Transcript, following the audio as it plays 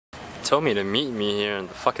told me to meet me here in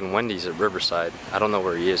the fucking Wendy's at Riverside. I don't know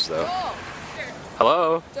where he is though.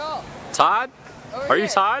 Hello? Joel. Todd? Are you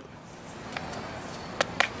Todd?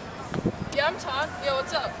 Yeah, I'm Todd. Yo,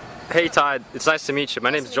 what's up? Hey Todd, it's nice to meet you. My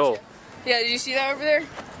name's Joel. Yeah, did you see that over there?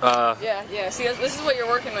 Yeah. See, this is what you're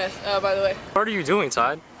working with, by the way. What are you doing,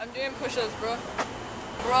 Todd? I'm doing push-ups, bro.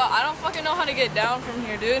 Bro, I don't fucking know how to get down from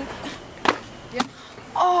here, dude. Yeah.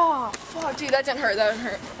 Oh, fuck, dude, that didn't hurt. That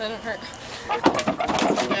didn't hurt.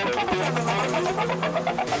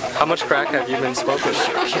 How much crack have you been smoking?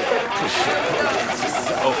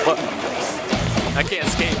 Oh, fuck. I can't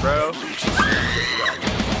skate, bro.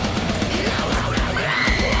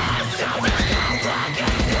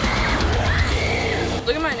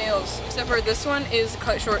 Look at my nails, except for this one is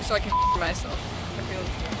cut short so I can myself.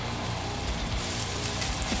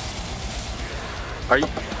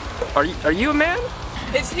 Are you a man?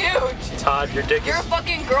 It's huge. Todd, your dick is... Your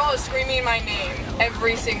fucking girl is screaming my name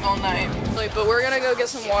every single night. Like, but we're gonna go get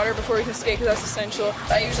some water before we can skate because that's essential.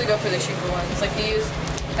 I usually go for the cheaper ones, like these.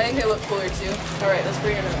 I think they look cooler too. All right, let's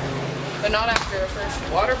bring it up. But not after our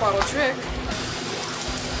first water bottle trick.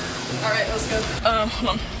 All right, let's go. Hold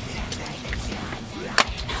on.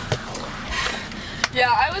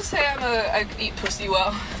 Yeah, I would say I eat pussy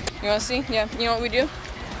well. You wanna see? Yeah, you know what we do?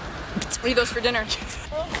 We eat those for dinner.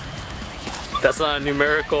 That's not a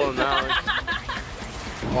numerical amount.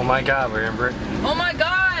 Oh my god, we're in Britain. Oh my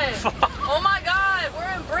god! Oh my god,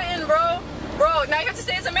 we're in Britain, bro. Bro, now you have to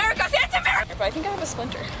say it's America. Say it's America! But I think I have a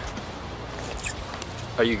splinter.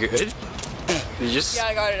 Are you good? You just... Yeah,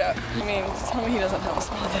 I got it up. I mean, tell me he doesn't have a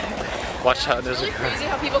small dick. Watch out, there's It's really crazy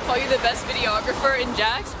how people call you the best videographer in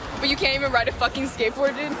Jax, but you can't even ride a fucking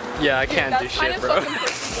skateboard, dude. Yeah, I can't do shit, bro.